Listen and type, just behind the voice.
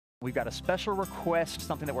We've got a special request,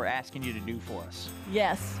 something that we're asking you to do for us.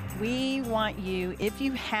 Yes, we want you, if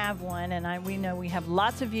you have one, and we know we have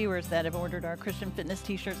lots of viewers that have ordered our Christian Fitness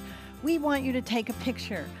t-shirts, we want you to take a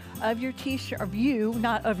picture of your t-shirt, of you,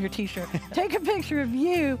 not of your t-shirt. Take a picture of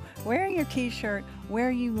you wearing your t-shirt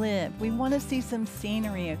where you live. We want to see some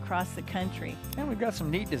scenery across the country. And we've got some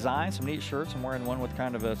neat designs, some neat shirts. I'm wearing one with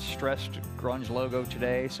kind of a stressed grunge logo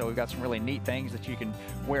today, so we've got some really neat things that you can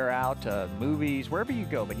wear out to movies, wherever you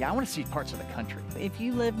go. But yeah, I want to see parts of the country. If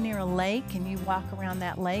you live near a lake and you walk around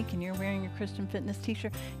that lake and you're wearing your Christian Fitness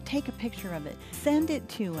t-shirt, take a picture of it. Send it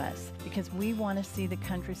to us because we want to see the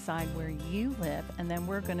countryside where you live, and then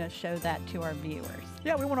we're going to show that to our viewers.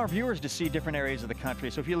 Yeah, we want our viewers to see different areas of the country.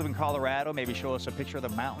 So if you live in Colorado, maybe show us a picture of the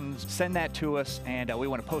mountains. Send that to us, and we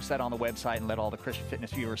want to post that on the website and let all the Christian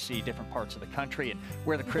Fitness viewers see different parts of the country and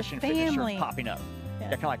where the Christian Fitness are popping up. Yeah.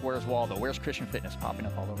 Yeah, kind of like Where's Waldo? Where's Christian Fitness popping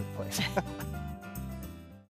up all over the place?